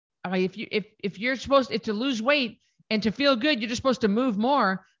if you're supposed to lose weight and to feel good, you're just supposed to move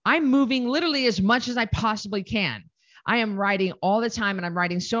more. I'm moving literally as much as I possibly can. I am riding all the time, and I'm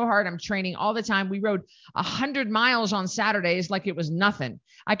riding so hard. I'm training all the time. We rode 100 miles on Saturdays like it was nothing.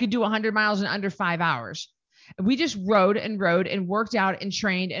 I could do 100 miles in under 5 hours. We just rode and rode and worked out and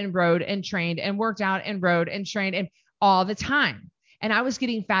trained and rode and trained and worked out and rode and trained and all the time. And I was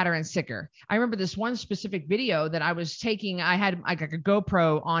getting fatter and sicker. I remember this one specific video that I was taking. I had like a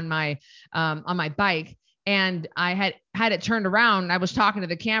GoPro on my bike, and I had it turned around. And I was talking to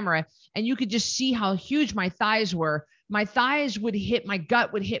the camera, and you could just see how huge my thighs were. My thighs would hit, my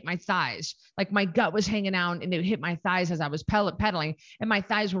gut would hit my thighs. Like my gut was hanging out and it would hit my thighs as I was pedaling, and my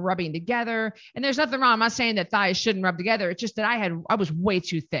thighs were rubbing together. And there's nothing wrong. I'm not saying that thighs shouldn't rub together. It's just that I was way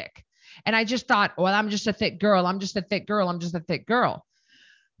too thick. And I just thought, well, I'm just a thick girl. I'm just a thick girl. I'm just a thick girl.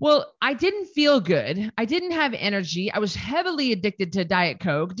 Well, I didn't feel good. I didn't have energy. I was heavily addicted to Diet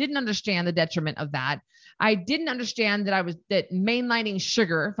Coke. Didn't understand the detriment of that. I didn't understand that mainlining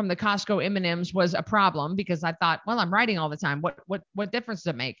sugar from the Costco M&Ms was a problem, because I thought, well, I'm riding all the time. What difference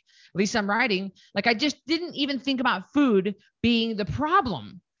does it make? At least I'm riding. Like, I just didn't even think about food being the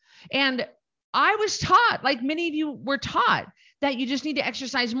problem. And I was taught, like many of you were taught, that you just need to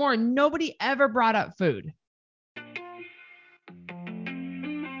exercise more. Nobody ever brought up food.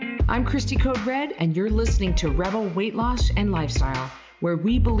 I'm Christy Code Red, and you're listening to Rebel Weight Loss and Lifestyle, where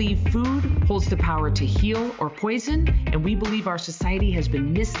we believe food holds the power to heal or poison, and we believe our society has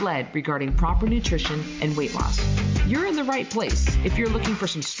been misled regarding proper nutrition and weight loss. You're in the right place if you're looking for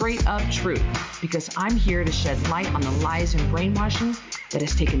some straight up truth, because I'm here to shed light on the lies and brainwashing that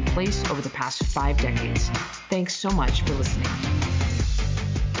has taken place over the past 5 decades. Thanks so much for listening.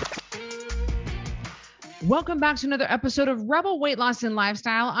 Welcome back to another episode of Rebel Weight Loss and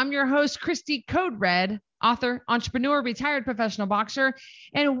Lifestyle. I'm your host, Christy Code Red, author, entrepreneur, retired professional boxer.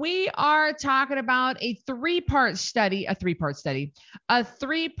 And we are talking about a three-part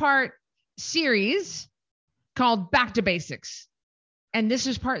series called Back to Basics. And this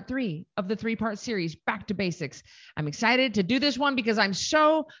is part 3 of the 3-part series, Back to Basics. I'm excited to do this one because I'm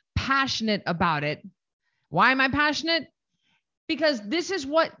so passionate about it. Why am I passionate? Because this is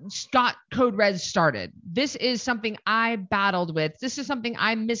what Scott Code Red started. This is something I battled with. This is something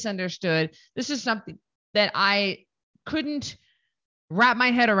I misunderstood. This is something that I couldn't wrap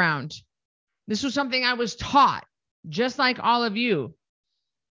my head around. This was something I was taught, just like all of you.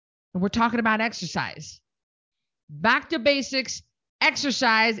 And we're talking about exercise. Back to basics.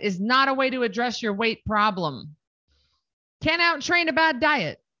 Exercise is not a way to address your weight problem. Can't out-train a bad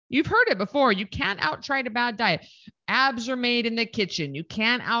diet. You've heard it before. You can't out-train a bad diet. Abs are made in the kitchen. You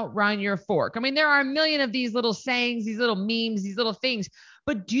can't outrun your fork. I mean, there are a million of these little sayings, these little memes, these little things.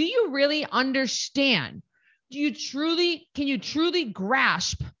 But do you really understand? Can you truly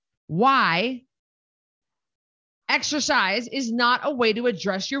grasp why exercise is not a way to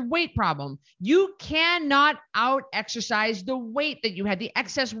address your weight problem? You cannot out-exercise the weight that you have, the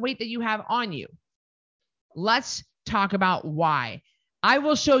excess weight that you have on you. Let's talk about why. I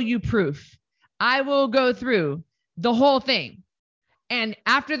will show you proof. I will go through the whole thing. And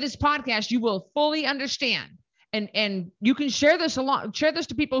after this podcast, you will fully understand. And you can share this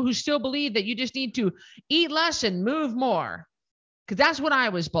to people who still believe that you just need to eat less and move more. Because that's what I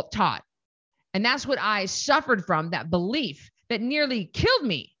was taught. And that's what I suffered from, that belief that nearly killed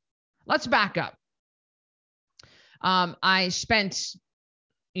me. Let's back up. I spent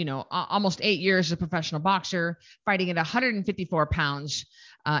almost 8 years as a professional boxer, fighting at 154 pounds.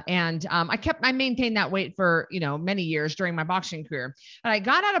 I maintained that weight for, many years during my boxing career. And I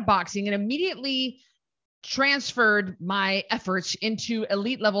got out of boxing and immediately transferred my efforts into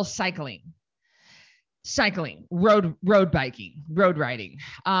elite level cycling, road biking, road riding.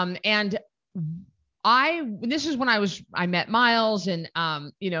 This is when I met Miles, and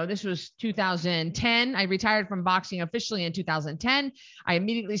this was 2010. I retired from boxing officially in 2010. I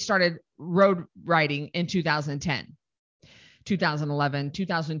immediately started road riding in 2010, 2011,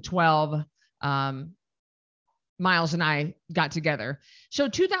 2012. Miles and I got together. So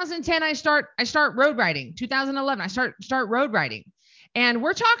 2010, I start road riding. 2011, I start road riding. And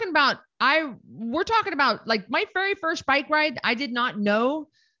we're talking about like my very first bike ride, I did not know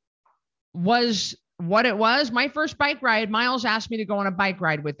was what it was. My first bike ride, Miles asked me to go on a bike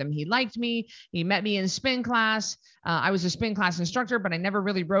ride with him. He liked me. He met me in spin class. I was a spin class instructor, but I never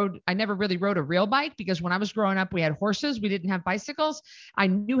really rode a real bike, because when I was growing up, we had horses. We didn't have bicycles. I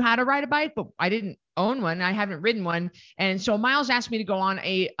knew how to ride a bike, but I didn't own one. I haven't ridden one. And so Miles asked me to go on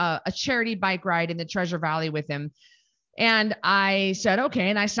a charity bike ride in the Treasure Valley with him. And I said, okay.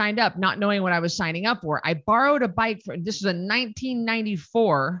 And I signed up, not knowing what I was signing up for. I borrowed a bike this was a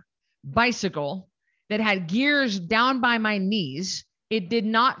 1994 bicycle that had gears down by my knees. It did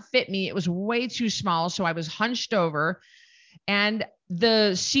not fit me. It was way too small. So I was hunched over, and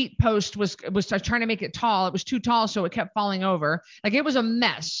the seat post was trying to make it tall. It was too tall, so it kept falling over. Like, it was a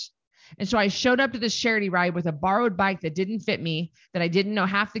mess. And so I showed up to this charity ride with a borrowed bike that didn't fit me, that I didn't know,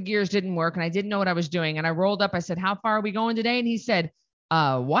 half the gears didn't work, and I didn't know what I was doing. And I rolled up. I said, "How far are we going today?" And he said,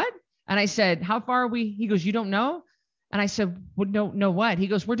 "What?" And I said, "How far are we?" He goes, "You don't know?" And I said, "Well, no, what?" He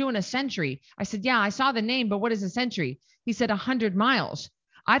goes, "We're doing a century." I said, "Yeah, I saw the name, but what is a century?" He said, 100 miles.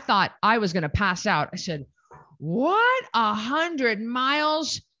 I thought I was going to pass out. I said, "What? 100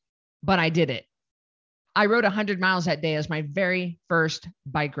 miles?" But I did it. I rode 100 miles that day as my very first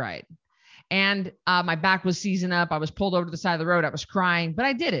bike ride. And my back was seizing up. I was pulled over to the side of the road. I was crying, but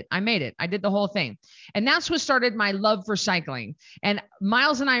I did it. I made it. I did the whole thing. And that's what started my love for cycling. And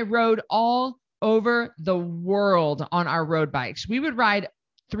Miles and I rode all over the world on our road bikes. We would ride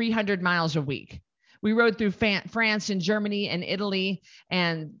 300 miles a week. We rode through France and Germany and Italy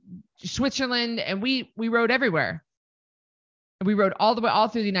and Switzerland, and we rode everywhere. We rode all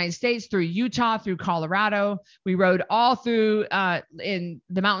through the United States, through Utah, through Colorado. We rode all through in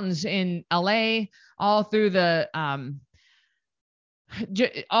the mountains in LA, all through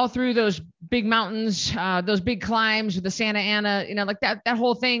all through those big mountains, those big climbs with the Santa Ana, like that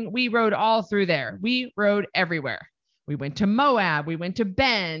whole thing. We rode all through there. We rode everywhere. We went to Moab. We went to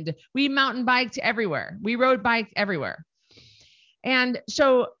Bend. We mountain biked everywhere. We road biked everywhere. And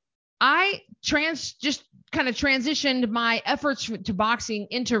so I just kind of transitioned my efforts to boxing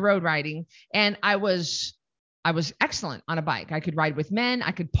into road riding. And I was excellent on a bike. I could ride with men.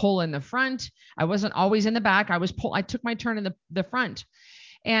 I could pull in the front. I wasn't always in the back. I took my turn in the front.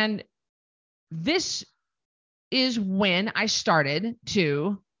 And this is when I started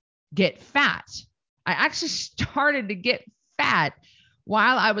to get fat. I actually started to get fat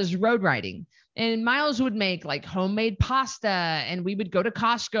while I was road riding. And Miles would make like homemade pasta, and we would go to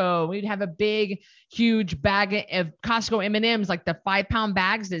Costco. We'd have a big, huge bag of Costco M&Ms, like the 5-pound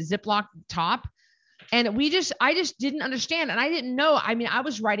bags, the Ziploc top. And I just didn't understand. And I didn't know. I mean, I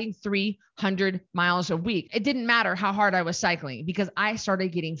was riding 300 miles a week. It didn't matter how hard I was cycling because I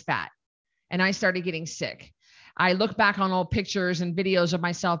started getting fat and I started getting sick. I look back on old pictures and videos of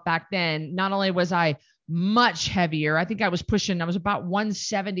myself back then. Not only was I much heavier, I think I was about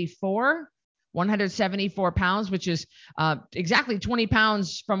 174 pounds, which is exactly 20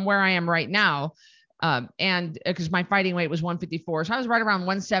 pounds from where I am right now. And because my fighting weight was 154. So I was right around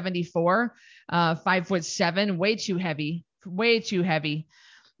 174, 5'7", way too heavy. Maybe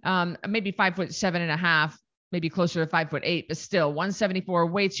 5'7.5", maybe closer to 5'8", but still 174,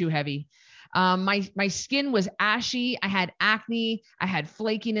 way too heavy. My skin was ashy. I had acne. I had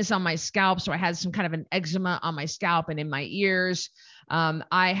flakiness on my scalp. So I had some kind of an eczema on my scalp and in my ears.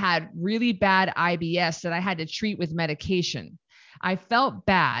 I had really bad IBS that I had to treat with medication. I felt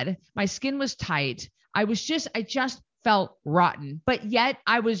bad. My skin was tight. I just felt rotten, but yet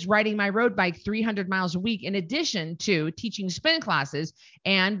I was riding my road bike 300 miles a week in addition to teaching spin classes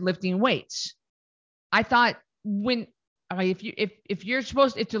and lifting weights. I thought if you're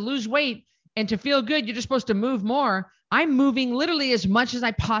supposed to lose weight and to feel good, you're just supposed to move more. I'm moving literally as much as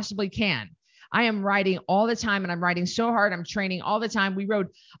I possibly can. I am riding all the time, and I'm riding so hard. I'm training all the time. We rode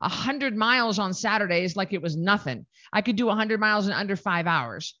 100 miles on Saturdays like it was nothing. I could do 100 miles in under 5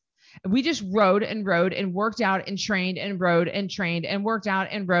 hours. We just rode and worked out and trained and rode and trained and worked out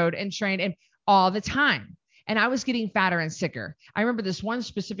and rode and trained and all the time. And I was getting fatter and sicker. I remember this one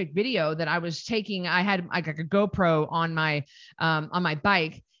specific video that I was taking. I had like a GoPro on my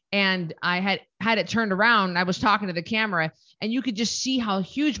bike, and I had it turned around. And I was talking to the camera, and you could just see how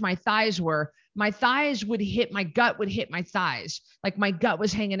huge my thighs were. My gut would hit my thighs. Like my gut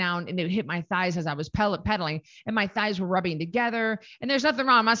was hanging out and it would hit my thighs as I was pedaling, and my thighs were rubbing together. And there's nothing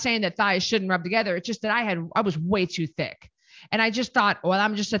wrong. I'm not saying that thighs shouldn't rub together. It's just that I was way too thick. And I just thought, well,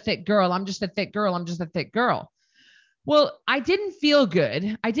 I'm just a thick girl. I'm just a thick girl. I'm just a thick girl. Well, I didn't feel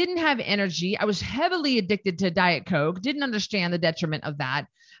good. I didn't have energy. I was heavily addicted to Diet Coke. Didn't understand the detriment of that.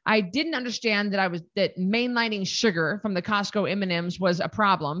 I didn't understand that mainlining sugar from the Costco M&Ms was a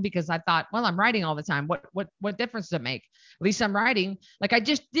problem, because I thought, well, I'm riding all the time. What difference does it make? At least I'm riding. Like, I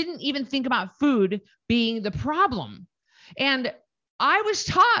just didn't even think about food being the problem. And I was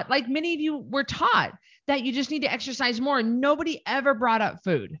taught, like many of you were taught, that you just need to exercise more. Nobody ever brought up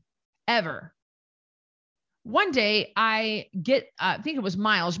food, ever. one day I think it was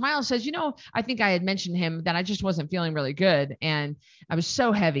Miles. Miles says, I think I had mentioned him that I just wasn't feeling really good and I was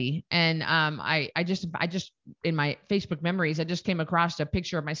so heavy. And I just in my Facebook memories, I just came across a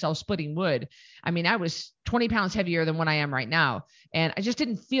picture of myself splitting wood. I mean, I was 20 pounds heavier than what I am right now. And I just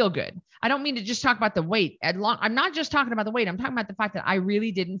didn't feel good. I don't mean to just talk about the weight. I'm not just talking about the weight. I'm talking about the fact that I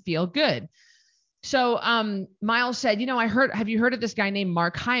really didn't feel good. So Miles said, have you heard of this guy named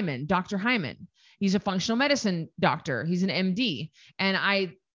Mark Hyman, Dr. Hyman? He's a functional medicine doctor. He's an MD. And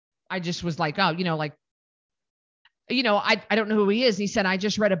I just was like, oh, I don't know who he is. And he said, I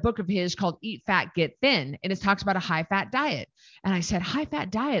just read a book of his called Eat Fat, Get Thin. And it talks about a high fat diet. And I said, high fat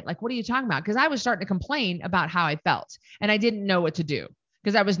diet? Like, what are you talking about? Because I was starting to complain about how I felt and I didn't know what to do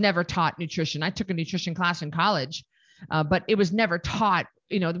because I was never taught nutrition. I took a nutrition class in college, but it was never taught.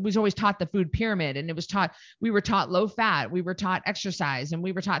 It was always taught the food pyramid, and we were taught low fat, we were taught exercise, and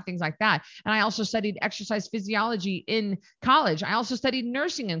we were taught things like that. And I also studied exercise physiology in college. I also studied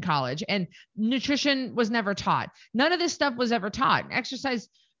nursing in college, and nutrition was never taught. None of this stuff was ever taught. Exercise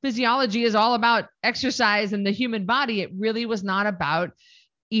physiology is all about exercise and the human body. It really was not about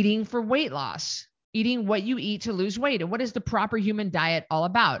eating for weight loss, eating what you eat to lose weight. And what is the proper human diet all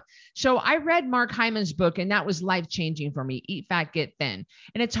about? So I read Mark Hyman's book, and that was life changing for me. Eat Fat, Get Thin.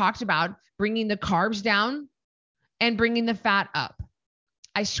 And it talked about bringing the carbs down and bringing the fat up.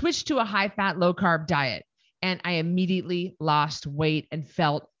 I switched to a high fat, low carb diet, and I immediately lost weight and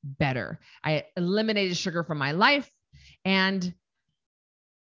felt better. I eliminated sugar from my life, and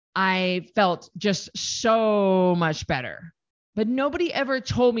I felt just so much better. But nobody ever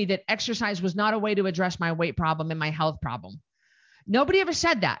told me that exercise was not a way to address my weight problem and my health problem. Nobody ever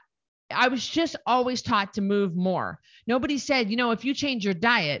said that. I was just always taught to move more. Nobody said, if you change your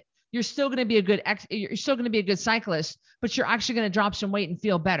diet, you're still going to be a good cyclist, but you're actually going to drop some weight and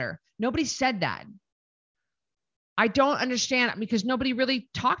feel better. Nobody said that. I don't understand because nobody really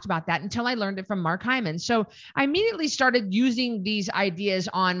talked about that until I learned it from Mark Hyman. So I immediately started using these ideas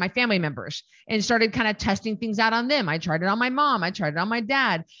on my family members and started kind of testing things out on them. I tried it on my mom. I tried it on my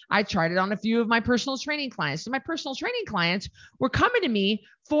dad. I tried it on a few of my personal training clients. And my personal training clients were coming to me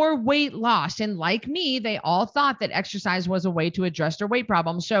for weight loss. And like me, they all thought that exercise was a way to address their weight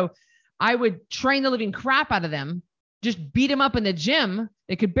problem. So I would train the living crap out of them, just beat them up in the gym.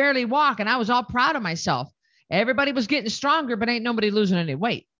 They could barely walk. And I was all proud of myself. Everybody was getting stronger, but ain't nobody losing any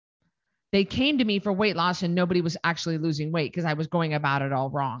weight. They came to me for weight loss and nobody was actually losing weight because I was going about it all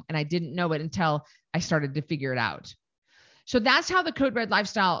wrong. And I didn't know it until I started to figure it out. So that's how the Code Red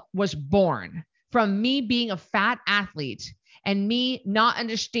lifestyle was born, from me being a fat athlete and me not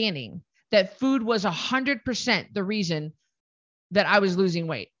understanding that food was 100% the reason that I was losing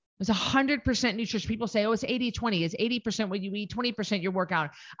weight. It's 100% nutrition. People say, oh, it's 80-20. It's 80% what you eat, 20% your workout.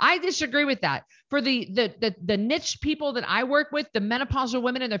 I disagree with that. For the niche people that I work with, the menopausal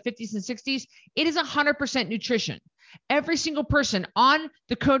women in their 50s and 60s, it is 100% nutrition. Every single person on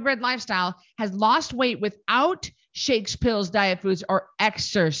the Code Red lifestyle has lost weight without shakes, pills, diet foods, or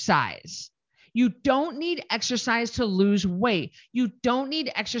exercise. You don't need exercise to lose weight. You don't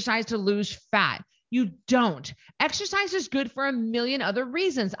need exercise to lose fat. You don't. Exercise is good for a million other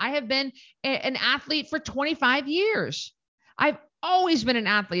reasons. I have been an athlete for 25 years. I've always been an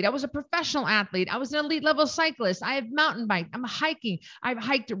athlete. I was a professional athlete. I was an elite level cyclist. I have mountain biked. I'm hiking. I've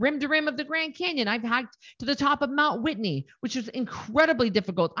hiked rim to rim of the Grand Canyon. I've hiked to the top of Mount Whitney, which was incredibly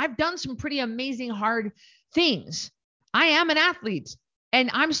difficult. I've done some pretty amazing hard things. I am an athlete, and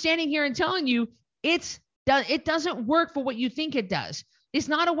I'm standing here and telling you it doesn't work for what you think it does. It's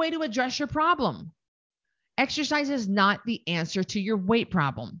not a way to address your problem. Exercise is not the answer to your weight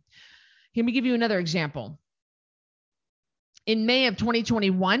problem. Let me give you another example. In May of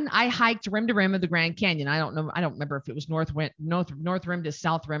 2021, I hiked rim to rim of the Grand Canyon. I don't know. I don't remember if it was north rim to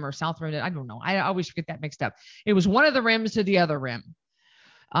south rim or south rim to, I don't know. I always get that mixed up. It was one of the rims to the other rim.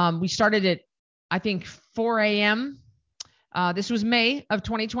 We started at, I think, 4 a.m. This was May of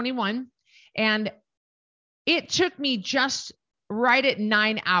 2021. And it took me just right at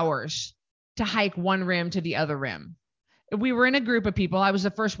 9 hours to hike one rim to the other rim. We were in a group of people. I was the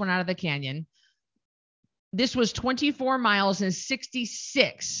first one out of the canyon. This was 24 miles and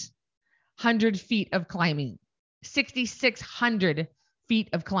 6,600 feet of climbing. 6,600 feet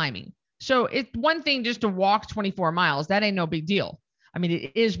of climbing. So it's one thing just to walk 24 miles. That ain't no big deal. I mean,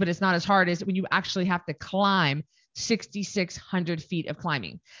 it is, but it's not as hard as when you actually have to climb 6,600 feet of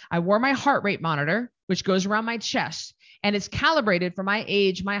climbing. I wore my heart rate monitor, which goes around my chest, and it's calibrated for my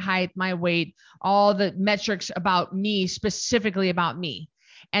age, my height, my weight, all the metrics about me, specifically about me.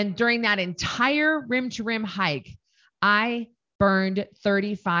 And during that entire rim to rim hike, I burned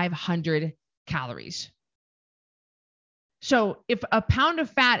 3,500 calories. So if a pound of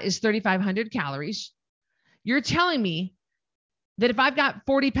fat is 3,500 calories, you're telling me that if I've got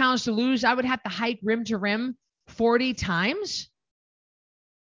 40 pounds to lose, I would have to hike rim to rim 40 times?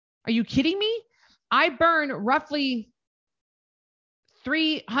 Are you kidding me? I burn roughly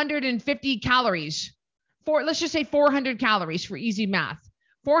 350 calories for, let's just say 400 calories for easy math.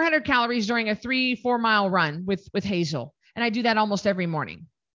 400 calories during a 3-4 mile run with Hazel. And I do that almost every morning.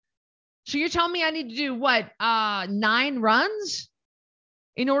 So you're telling me I need to do what? 9 runs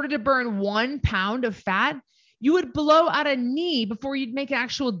in order to burn 1 pound of fat? You would blow out a knee before you'd make an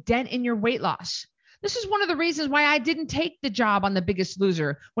actual dent in your weight loss. This is one of the reasons why I didn't take the job on The Biggest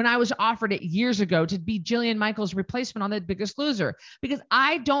Loser when I was offered it years ago to be Jillian Michaels' replacement on The Biggest Loser, because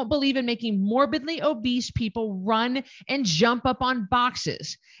I don't believe in making morbidly obese people run and jump up on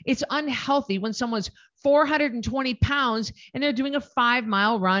boxes. It's unhealthy when someone's 420 pounds and they're doing a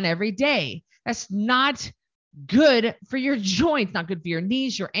 5-mile run every day. That's not good for your joints, not good for your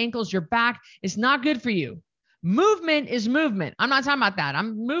knees, your ankles, your back. It's not good for you. Movement is movement. I'm not talking about that.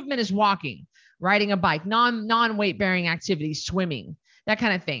 Movement is walking, riding a bike, non-weight bearing activities, swimming, that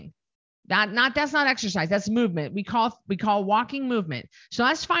kind of thing. That's not exercise. That's movement. We call walking movement. So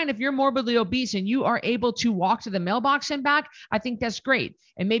that's fine if you're morbidly obese and you are able to walk to the mailbox and back. I think that's great.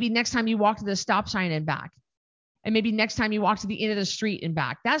 And maybe next time you walk to the stop sign and back. And maybe next time you walk to the end of the street and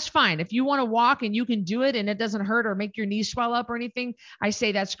back. That's fine. If you want to walk and you can do it and it doesn't hurt or make your knees swell up or anything, I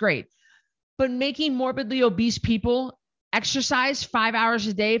say that's great. But making morbidly obese people exercise 5 hours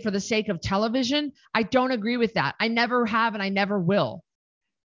a day for the sake of television, I don't agree with that. I never have and I never will.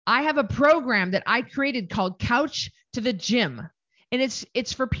 I have a program that I created called Couch to the Gym. And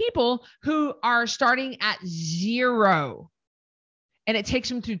it's for people who are starting at 0. And it takes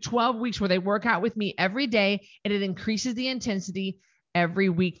them through 12 weeks where they work out with me every day, and it increases the intensity every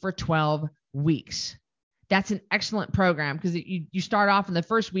week for 12 weeks. That's an excellent program because you start off in the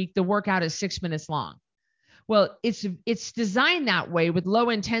first week, the workout is 6 minutes long. Well, it's designed that way with low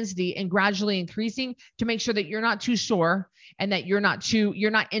intensity and gradually increasing to make sure that you're not too sore and that you're not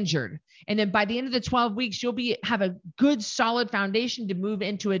injured. And then by the end of the 12 weeks, you'll have a good solid foundation to move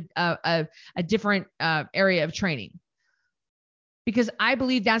into a different area of training. Because I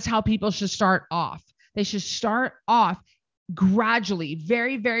believe that's how people should start off. They should start off gradually,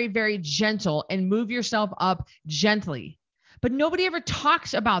 very, very, very gentle, and move yourself up gently. But nobody ever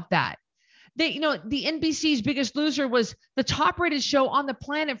talks about that. The NBC's Biggest Loser was the top rated show on the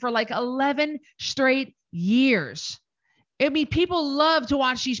planet for like 11 straight years. I mean, people love to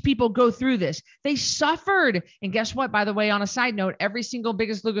watch these people go through this. They suffered. And guess what? By the way, on a side note, every single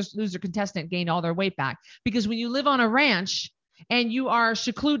Biggest Loser contestant gained all their weight back. Because when you live on a ranch and you are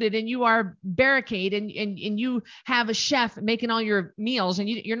secluded and you are barricaded and you have a chef making all your meals and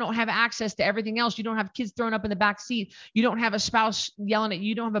you don't have access to everything else. You don't have kids thrown up in the back seat. You don't have a spouse yelling at you.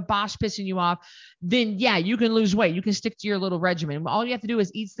 You don't have a boss pissing you off. Then yeah, you can lose weight. You can stick to your little regimen. All you have to do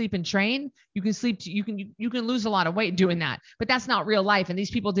is eat, sleep, and train. You can lose a lot of weight doing that, but that's not real life. And these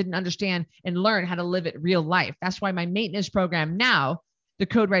people didn't understand and learn how to live it real life. That's why my maintenance program now, the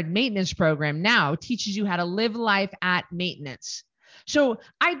Code Red maintenance program now, teaches you how to live life at maintenance. So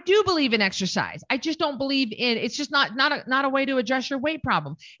I do believe in exercise. I just don't believe in, it's just not a way to address your weight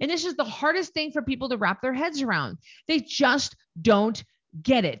problem. And this is the hardest thing for people to wrap their heads around. They just don't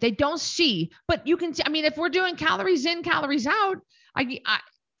get it. They don't see, but you can, if we're doing calories in, calories out,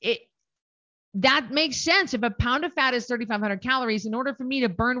 that makes sense. If a pound of fat is 3,500 calories, in order for me to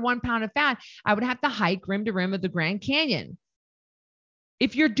burn 1 pound of fat, I would have to hike rim to rim of the Grand Canyon.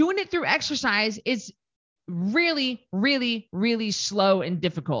 If you're doing it through exercise, it's really, really, really slow and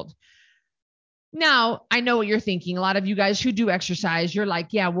difficult. Now, I know what you're thinking. A lot of you guys who do exercise, you're like,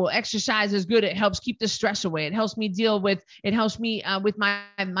 yeah, well, exercise is good. It helps keep the stress away. It helps me with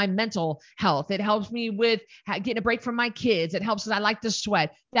my mental health. It helps me with getting a break from my kids. It helps us. I like to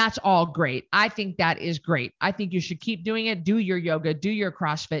sweat. That's all great. I think that is great. I think you should keep doing it. Do your yoga, do your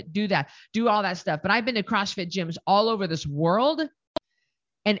CrossFit, do that, do all that stuff. But I've been to CrossFit gyms all over this world.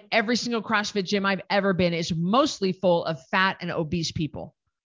 And every single CrossFit gym I've ever been is mostly full of fat and obese people.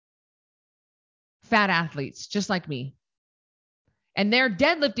 Fat athletes, just like me. And they're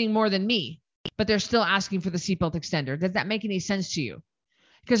deadlifting more than me, but they're still asking for the seatbelt extender. Does that make any sense to you?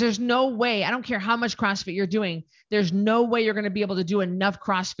 Because there's no way, I don't care how much CrossFit you're doing, there's no way you're going to be able to do enough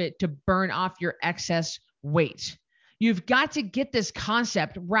CrossFit to burn off your excess weight. You've got to get this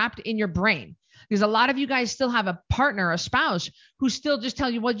concept wrapped in your brain. Because a lot of you guys still have a partner, a spouse, who still just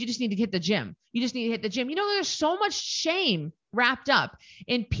tell you, well, you just need to hit the gym. You just need to hit the gym. There's so much shame wrapped up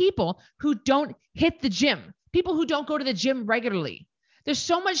in people who don't hit the gym, people who don't go to the gym regularly. There's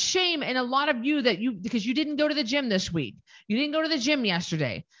so much shame in a lot of you because you didn't go to the gym this week. You didn't go to the gym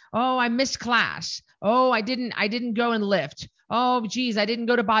yesterday. Oh, I missed class. Oh, I didn't go and lift. Oh, geez, I didn't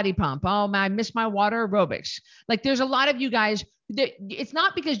go to body pump. Oh, I missed my water aerobics. Like there's a lot of you guys that it's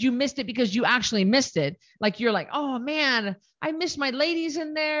not because you missed it because you actually missed it. Like you're like, oh man, I missed my ladies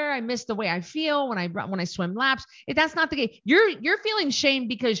in there. I missed the way I feel when I swim laps. That's not the case. You're feeling shame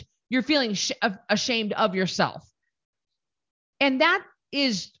because you're feeling ashamed of yourself. And that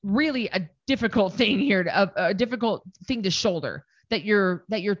is really a difficult thing here, a difficult thing to shoulder that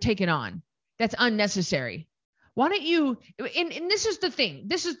you're taking on. That's unnecessary. Why don't you? And this is the thing.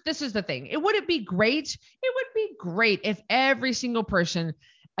 This is the thing. It would be great. It would be great if every single person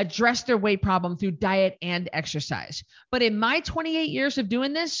addressed their weight problem through diet and exercise. But in my 28 years of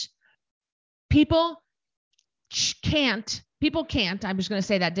doing this, people can't. I'm just going to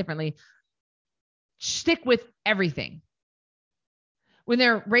say that differently. Stick with everything. When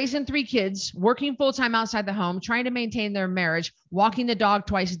they're raising 3 kids, working full-time outside the home, trying to maintain their marriage, walking the dog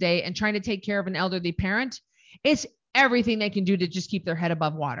twice a day, and trying to take care of an elderly parent, it's everything they can do to just keep their head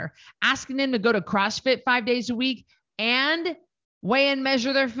above water. Asking them to go to CrossFit 5 days a week and weigh and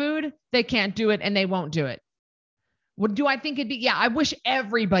measure their food, they can't do it and they won't do it. What do I think it'd be? Yeah, I wish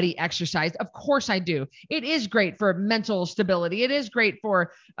everybody exercised. Of course I do. It is great for mental stability. It is great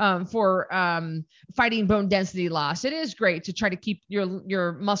for fighting bone density loss. It is great to try to keep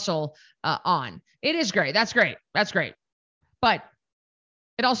your muscle on. It is great. That's great. That's great. But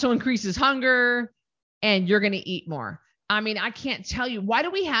it also increases hunger and you're going to eat more. I mean, I can't tell you. Why do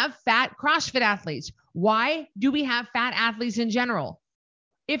we have fat CrossFit athletes? Why do we have fat athletes in general?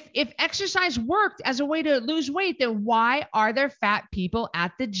 If exercise worked as a way to lose weight, then why are there fat people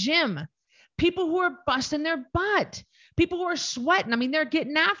at the gym? People who are busting their butt, people who are sweating. I mean, they're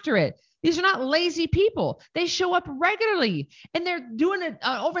getting after it. These are not lazy people. They show up regularly and they're doing an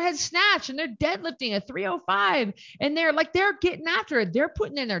overhead snatch and they're deadlifting a 305 and they're getting after it. They're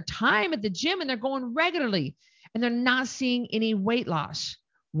putting in their time at the gym and they're going regularly and they're not seeing any weight loss.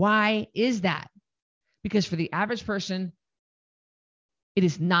 Why is that? Because for the average person, it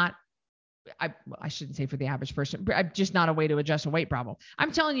is not, I shouldn't say for the average person, but just not a way to address a weight problem.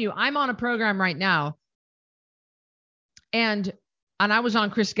 I'm telling you, I'm on a program right now. And I was on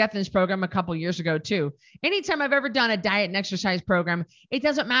Chris Gethin's program a couple years ago too. Anytime I've ever done a diet and exercise program, it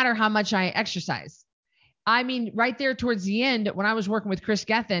doesn't matter how much I exercise. I mean, right there towards the end, when I was working with Chris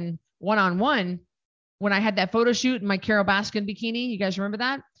Gethin one-on-one, when I had that photo shoot in my Carole Baskin bikini, you guys remember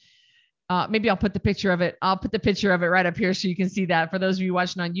that? Maybe I'll put the picture of it. I'll put the picture of it right up here so you can see that for those of you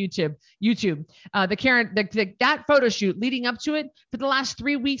watching on YouTube. That photo shoot leading up to it, for the last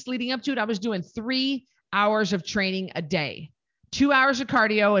 3 weeks leading up to it, I was doing 3 hours of training a day, 2 hours of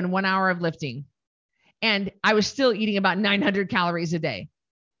cardio and 1 hour of lifting. And I was still eating about 900 calories a day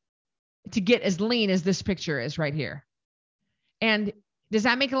to get as lean as this picture is right here. And does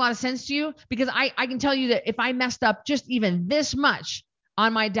that make a lot of sense to you? Because I can tell you that if I messed up just even this much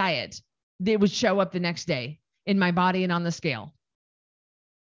on my diet, they would show up the next day in my body and on the scale.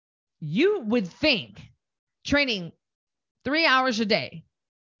 You would think training 3 hours a day,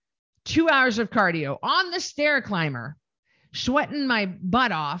 2 hours of cardio on the stair climber, sweating my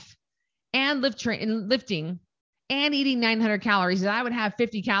butt off and lifting and eating 900 calories, that I would have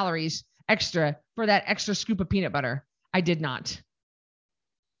 50 calories extra for that extra scoop of peanut butter. I did not.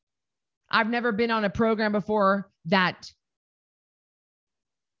 I've never been on a program before that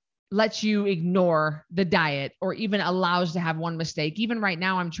lets you ignore the diet or even allows to have one mistake. Even right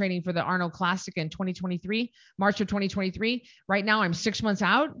now, I'm training for the Arnold Classic in 2023, March of 2023. Right now, I'm 6 months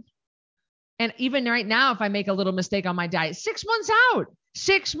out. And even right now, if I make a little mistake on my diet, 6 months out,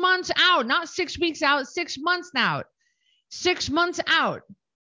 not 6 weeks out, 6 months out, 6 months out,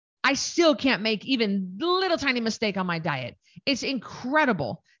 I still can't make even little tiny mistake on my diet. It's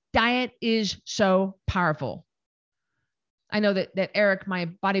incredible. Diet is so powerful. I know that Eric, my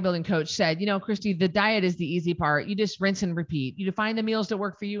bodybuilding coach, said, Christy, the diet is the easy part. You just rinse and repeat. You define the meals that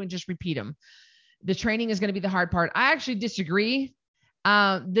work for you and just repeat them. The training is going to be the hard part. I actually disagree.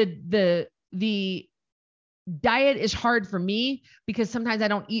 The diet is hard for me because sometimes I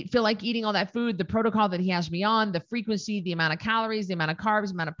don't feel like eating all that food. The protocol that he has me on, the frequency, the amount of calories, the amount of carbs,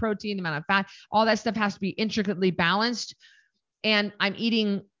 the amount of protein, the amount of fat, all that stuff has to be intricately balanced. And I'm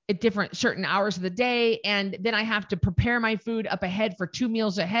eating at different certain hours of the day. And then I have to prepare my food up ahead for 2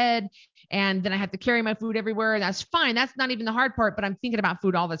 meals ahead. And then I have to carry my food everywhere. That's fine. That's not even the hard part, but I'm thinking about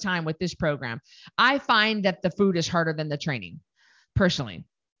food all the time with this program. I find that the food is harder than the training. Personally,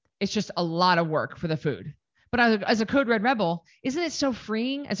 it's just a lot of work for the food. But as a Code Red Rebel, isn't it so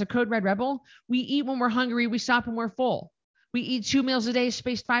freeing? As a Code Red Rebel, we eat when we're hungry. We stop when we're full. We eat 2 meals a day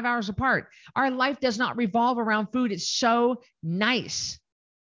spaced 5 hours apart. Our life does not revolve around food. It's so nice.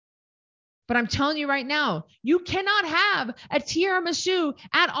 But I'm telling you right now, you cannot have a tiramisu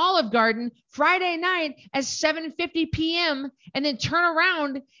at Olive Garden Friday night at 7:50 p.m. and then turn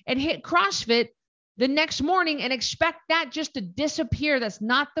around and hit CrossFit the next morning and expect that just to disappear. That's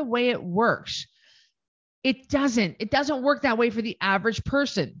not the way it works. It doesn't work that way for the average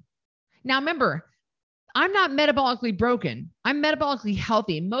person. Now, remember, I'm not metabolically broken. I'm metabolically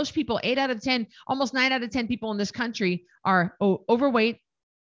healthy. Most people, 8 out of 10, almost 9 out of 10 people in this country are overweight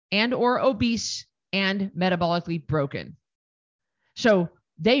and or obese and metabolically broken. So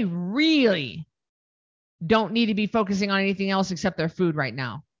they really don't need to be focusing on anything else except their food right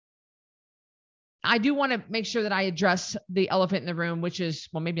now. I do want to make sure that I address the elephant in the room, which is,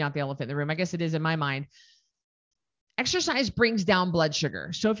 well, maybe not the elephant in the room. I guess it is in my mind. Exercise brings down blood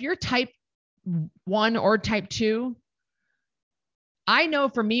sugar. So if you're type 1 or type 2, I know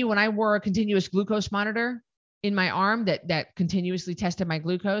for me, when I wore a continuous glucose monitor in my arm that continuously tested my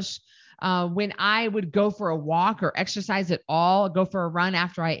glucose, when I would go for a walk or exercise at all, go for a run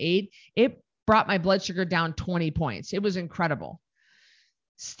after I ate, it brought my blood sugar down 20 points. It was incredible.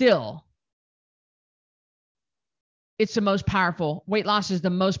 Still, it's the most powerful. Weight loss is the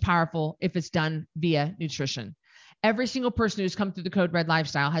most powerful if it's done via nutrition. Every single person who's come through the Code Red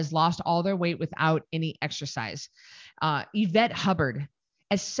lifestyle has lost all their weight without any exercise. Yvette Hubbard,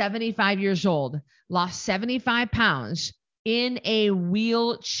 at 75 years old, lost 75 pounds in a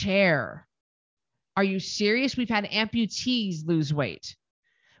wheelchair. Are you serious? We've had amputees lose weight.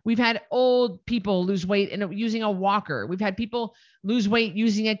 We've had old people lose weight using a walker. We've had people lose weight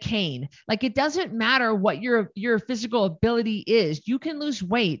using a cane. Like, it doesn't matter what your physical ability is. You can lose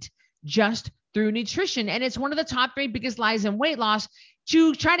weight just through nutrition. And it's one of the top 3 biggest lies in weight loss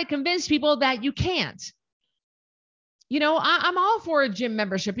to try to convince people that you can't. I'm all for a gym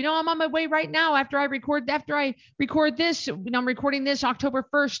membership. I'm on my way right now after I record this. I'm recording this October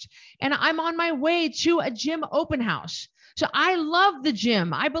 1st, and I'm on my way to a gym open house. So I love the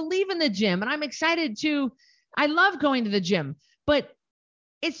gym. I believe in the gym, and I'm excited I love going to the gym, but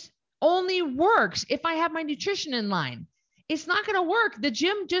it's only works if I have my nutrition in line. It's not going to work. The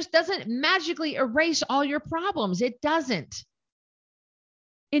gym just doesn't magically erase all your problems. It doesn't.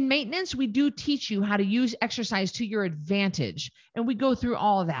 In maintenance, we do teach you how to use exercise to your advantage, and we go through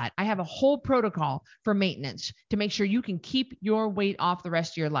all of that. I have a whole protocol for maintenance to make sure you can keep your weight off the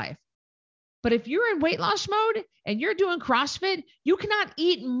rest of your life. But if you're in weight loss mode and you're doing CrossFit, you cannot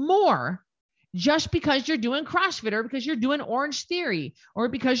eat more just because you're doing CrossFit or because you're doing Orange Theory or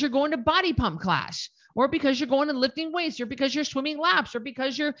because you're going to body pump class or because you're going and lifting weights or because you're swimming laps or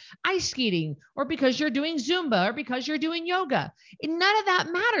because you're ice skating or because you're doing Zumba or because you're doing yoga. And none of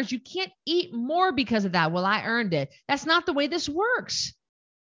that matters. You can't eat more because of that. Well, I earned it. That's not the way this works.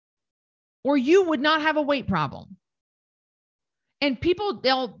 Or you would not have a weight problem. And people,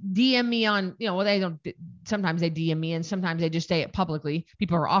 they'll DM me on, they don't, sometimes they DM me and sometimes they just say it publicly.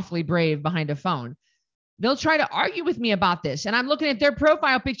 People are awfully brave behind a phone. They'll try to argue with me about this. And I'm looking at their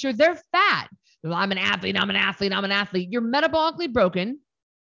profile picture. They're fat. Well, I'm an athlete. You're metabolically broken.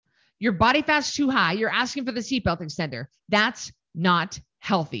 Your body fat's too high. You're asking for the seatbelt extender. That's not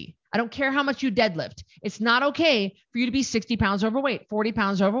healthy. I don't care how much you deadlift. It's not okay for you to be 60 pounds overweight, 40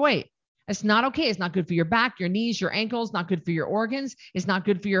 pounds overweight. It's not okay. It's not good for your back, your knees, your ankles, not good for your organs. It's not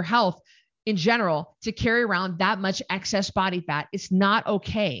good for your health in general to carry around that much excess body fat. It's not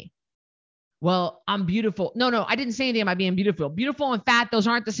okay. Well, I'm beautiful. No, I didn't say anything about being beautiful. Beautiful and fat, those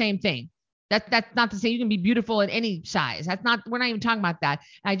aren't the same thing. That's not to say you can be beautiful at any size. We're not even talking about that.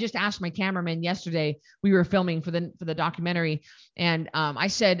 I just asked my cameraman yesterday, we were filming for the documentary. And I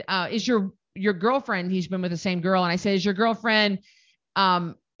said, is your girlfriend, he's been with the same girl. And I said, is your girlfriend,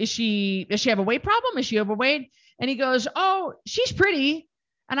 does she have a weight problem? Is she overweight? And he goes, oh, she's pretty.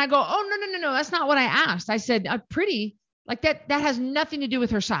 And I go, oh, no. That's not what I asked. I said, pretty, like that has nothing to do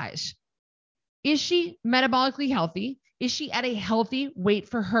with her size. Is she metabolically healthy? Is she at a healthy weight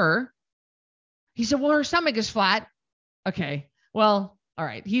for her? He said, well, her stomach is flat. Okay. Well, all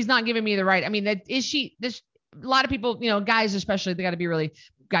right. He's not giving me the right. I mean, a lot of people, guys, especially,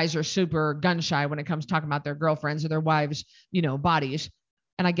 guys are super gun shy when it comes to talking about their girlfriends or their wives, bodies.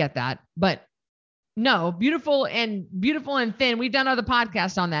 And I get that, but no, beautiful and thin. We've done other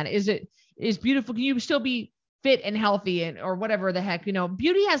podcasts on that. Is beautiful. Can you still be fit and healthy or whatever the heck,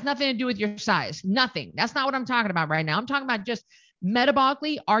 beauty has nothing to do with your size. Nothing. That's not what I'm talking about right now. I'm talking about just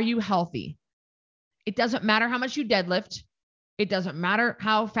metabolically. Are you healthy? It doesn't matter how much you deadlift. It doesn't matter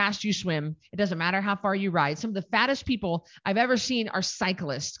how fast you swim. It doesn't matter how far you ride. Some of the fattest people I've ever seen are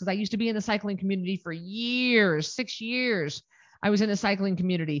cyclists, because I used to be in the cycling community for years, 6 years. I was in the cycling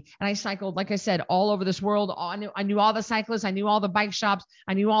community and I cycled, like I said, all over this world. I knew all the cyclists. I knew all the bike shops.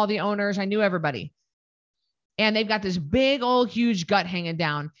 I knew all the owners. I knew everybody. And they've got this big old huge gut hanging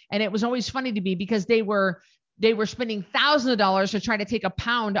down. And it was always funny to me because they were spending thousands of dollars to try to take a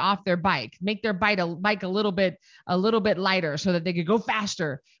pound off their bike, make their bike a little bit lighter so that they could go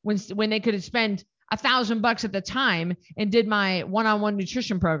faster when they could spend $1,000 at the time and did my one-on-one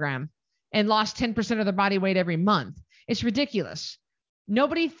nutrition program and lost 10% of their body weight every month. It's ridiculous.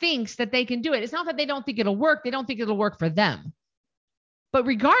 Nobody thinks that they can do it. It's not that they don't think it'll work. They don't think it'll work for them. But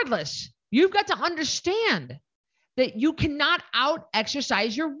regardless, you've got to understand that you cannot out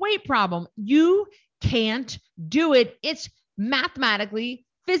exercise your weight problem. You can't do it. It's mathematically,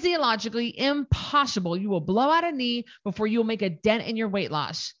 physiologically impossible. You will blow out a knee before you'll make a dent in your weight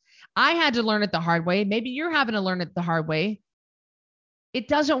loss. I had to learn it the hard way. Maybe you're having to learn it the hard way. It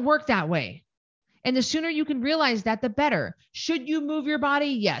doesn't work that way. And the sooner you can realize that, the better. Should you move your body?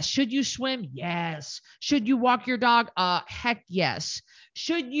 Yes. Should you swim? Yes. Should you walk your dog? Heck yes.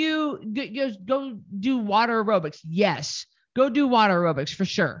 Should you go do water aerobics? Yes. Go do water aerobics for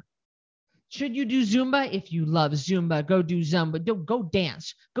sure. Should you do Zumba? If you love Zumba, go do Zumba. Go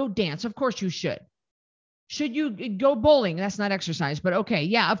dance. Go dance. Of course you should. Should you go bowling? That's not exercise, but okay.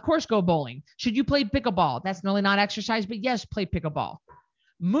 Yeah, of course go bowling. Should you play pickleball? That's really not exercise, but yes, play pickleball.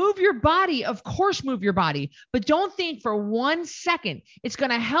 Move your body. Of course, move your body, but don't think for 1 second it's going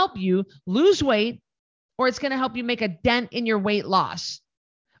to help you lose weight or it's going to help you make a dent in your weight loss.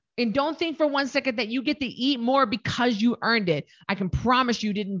 And don't think for 1 second that you get to eat more because you earned it. I can promise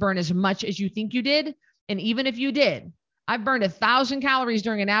you didn't burn as much as you think you did. And even if you did, I've burned 1,000 calories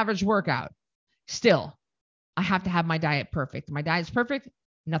during an average workout. Still, I have to have my diet perfect. My diet's perfect,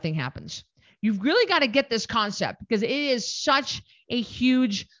 nothing happens. You've really got to get this concept because it is such a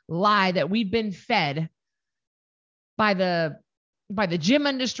huge lie that we've been fed by the gym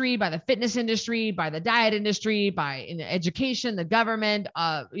industry, by the fitness industry, by the diet industry, by in education, the government.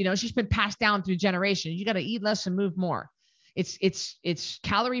 It's just been passed down through generations. You got to eat less and move more. It's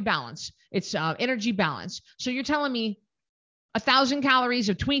calorie balance. It's energy balance. So you're telling me 1,000 calories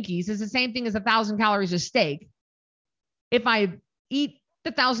of Twinkies is the same thing as 1,000 calories of steak. If I eat the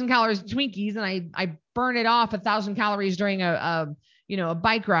 1,000 calories of Twinkies and I burn it off 1,000 calories during a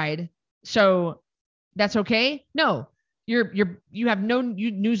bike ride, so that's okay? No. You have no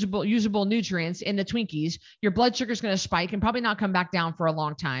usable nutrients in the Twinkies. Your blood sugar is going to spike and probably not come back down for a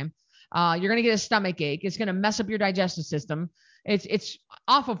long time. You're going to get a stomach ache. It's going to mess up your digestive system. It's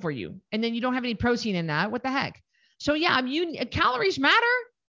awful for you. And then you don't have any protein in that. What the heck? So yeah, calories matter,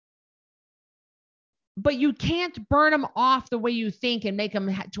 but you can't burn them off the way you think and make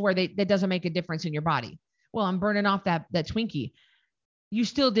them to where that doesn't make a difference in your body. Well, I'm burning off that Twinkie. You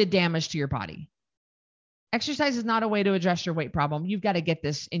still did damage to your body. Exercise is not a way to address your weight problem. You've got to get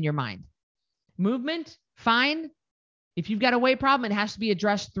this in your mind. Movement, fine. If you've got a weight problem, it has to be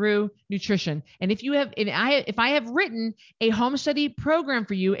addressed through nutrition. And if I have written a home study program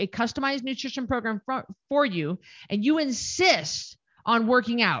for you, a customized nutrition program for you, and you insist on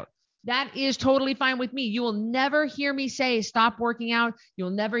working out, that is totally fine with me. You will never hear me say stop working out.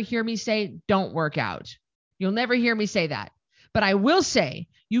 You'll never hear me say don't work out. You'll never hear me say that. But I will say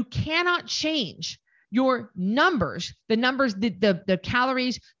you cannot change your numbers, the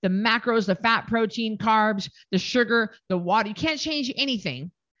calories, the macros, the fat, protein, carbs, the sugar, the water. You can't change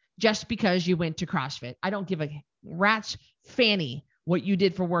anything just because you went to CrossFit. I don't give a rat's fanny what you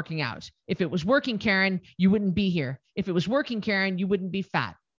did for working out. If it was working, Karen, you wouldn't be here. If it was working, Karen, you wouldn't be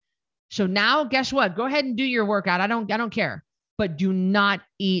fat. So now guess what? Go ahead and do your workout. I don't care, but do not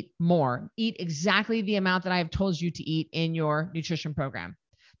eat more. Eat exactly the amount that I have told you to eat in your nutrition program.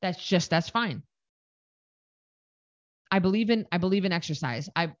 That's fine. I believe in exercise.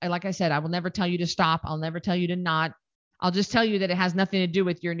 Like I said, I will never tell you to stop. I'll never tell you to not. I'll just tell you that it has nothing to do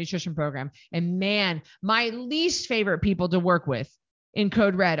with your nutrition program. And man, my least favorite people to work with in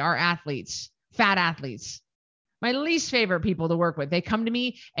Code Red are athletes, fat athletes. My least favorite people to work with. They come to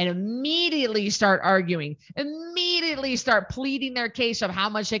me and immediately start arguing, immediately start pleading their case of how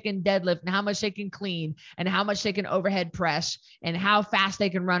much they can deadlift and how much they can clean and how much they can overhead press and how fast they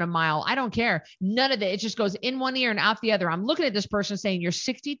can run a mile. I don't care. None of it. It just goes in one ear and out the other. I'm looking at this person saying, you're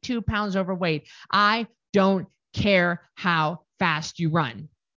 62 pounds overweight. I don't care how fast you run.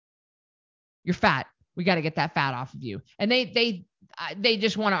 You're fat. We got to get that fat off of you. And they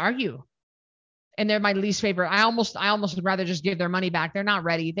just want to argue. And they're my least favorite. I almost would rather just give their money back. They're not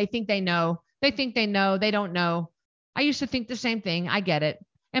ready. They think they know. They don't know. I used to think the same thing. I get it.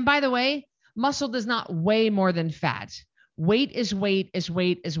 And by the way, muscle does not weigh more than fat. Weight is weight is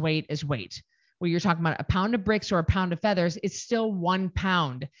weight is weight is weight. When you're talking about a pound of bricks or a pound of feathers, it's still 1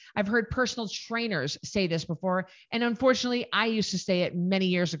 pound. I've heard personal trainers say this before. And unfortunately, I used to say it many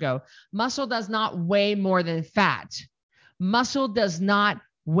years ago. Muscle does not weigh more than fat. Muscle does not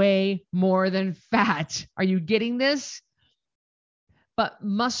weigh more than fat. Are you getting this? But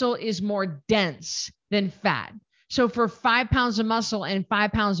muscle is more dense than fat. So for 5 pounds of muscle and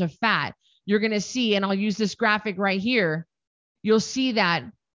 5 pounds of fat, you're going to see, and I'll use this graphic right here, you'll see that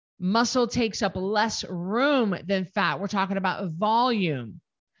muscle takes up less room than fat. We're talking about volume,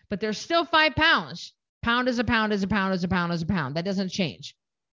 but there's still 5 pounds. Pound is a pound is a pound is a pound is a pound. That doesn't change.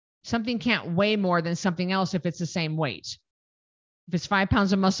 Something can't weigh more than something else if it's the same weight. If it's 5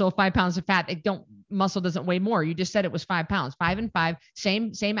 pounds of muscle, 5 pounds of fat, muscle doesn't weigh more. You just said it was 5 pounds. 5 and 5,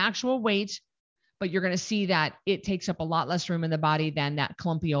 same actual weight, but you're going to see that it takes up a lot less room in the body than that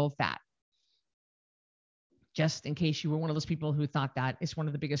clumpy old fat. Just in case you were one of those people who thought that, it's one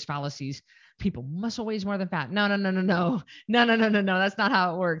of the biggest fallacies. People, muscle weighs more than fat. No. That's not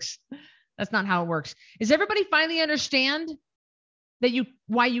how it works. That's not how it works. Does everybody finally understand that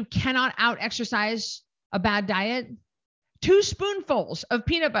why you cannot out exercise a bad diet? 2 spoonfuls of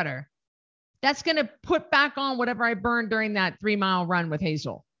peanut butter. That's going to put back on whatever I burned during that 3-mile run with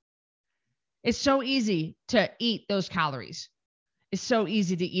Hazel. It's so easy to eat those calories. It's so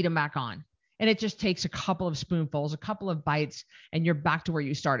easy to eat them back on. And it just takes a couple of spoonfuls, a couple of bites, and you're back to where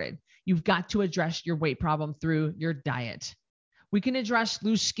you started. You've got to address your weight problem through your diet. We can address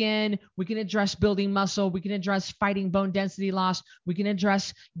loose skin. We can address building muscle. We can address fighting bone density loss. We can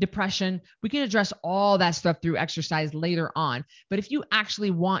address depression. We can address all that stuff through exercise later on. But if you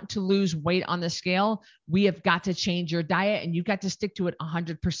actually want to lose weight on the scale, we have got to change your diet, and you've got to stick to it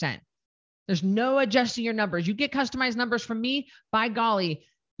 100%. There's no adjusting your numbers. You get customized numbers from me, by golly,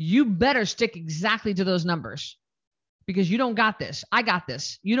 you better stick exactly to those numbers, because you don't got this. I got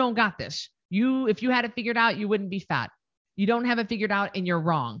this. You don't got this. If you had it figured out, you wouldn't be fat. You don't have it figured out, and you're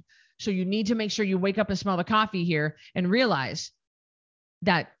wrong. So you need to make sure you wake up and smell the coffee here and realize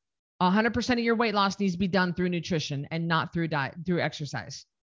that 100% of your weight loss needs to be done through nutrition and not through diet, through exercise.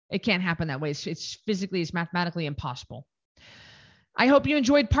 It can't happen that way. It's mathematically impossible. I hope you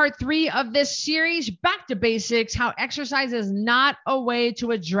enjoyed part 3 of this series, Back to Basics, how exercise is not a way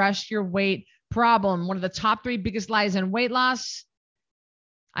to address your weight problem. One of the top 3 biggest lies in weight loss.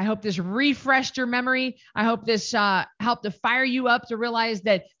 I hope this refreshed your memory. I hope this helped to fire you up to realize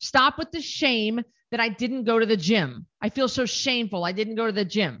that stop with the shame that I didn't go to the gym. I feel so shameful I didn't go to the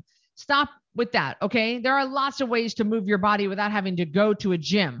gym. Stop with that, okay? There are lots of ways to move your body without having to go to a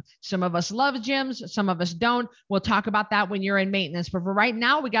gym. Some of us love gyms, some of us don't. We'll talk about that when you're in maintenance. But for right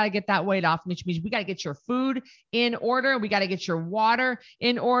now, we got to get that weight off, which means we got to get your food in order. We got to get your water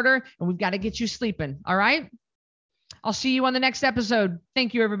in order, and we've got to get you sleeping, all right? I'll see you on the next episode.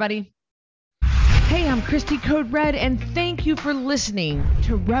 Thank you, everybody. Hey, I'm Christy Code Red, and thank you for listening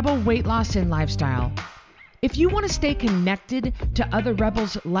to Rebel Weight Loss and Lifestyle. If you want to stay connected to other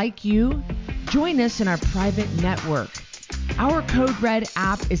rebels like you, join us in our private network. Our Code Red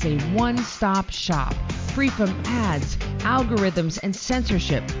app is a one-stop shop, free from ads, algorithms, and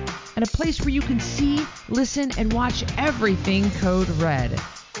censorship, and a place where you can see, listen, and watch everything Code Red.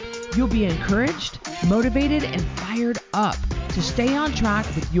 You'll be encouraged, motivated, and fired up to stay on track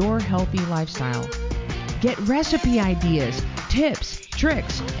with your healthy lifestyle. Get recipe ideas, tips,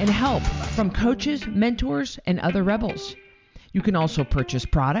 tricks, and help from coaches, mentors, and other rebels. You can also purchase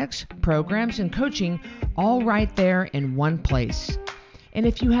products, programs, and coaching all right there in one place. And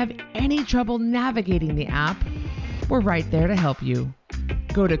if you have any trouble navigating the app, we're right there to help you.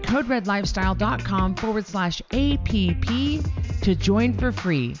 Go to coderedlifestyle.com/APP to join for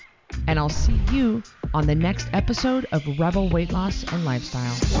free. And I'll see you on the next episode of Rebel Weight Loss and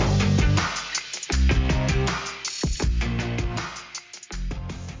Lifestyle.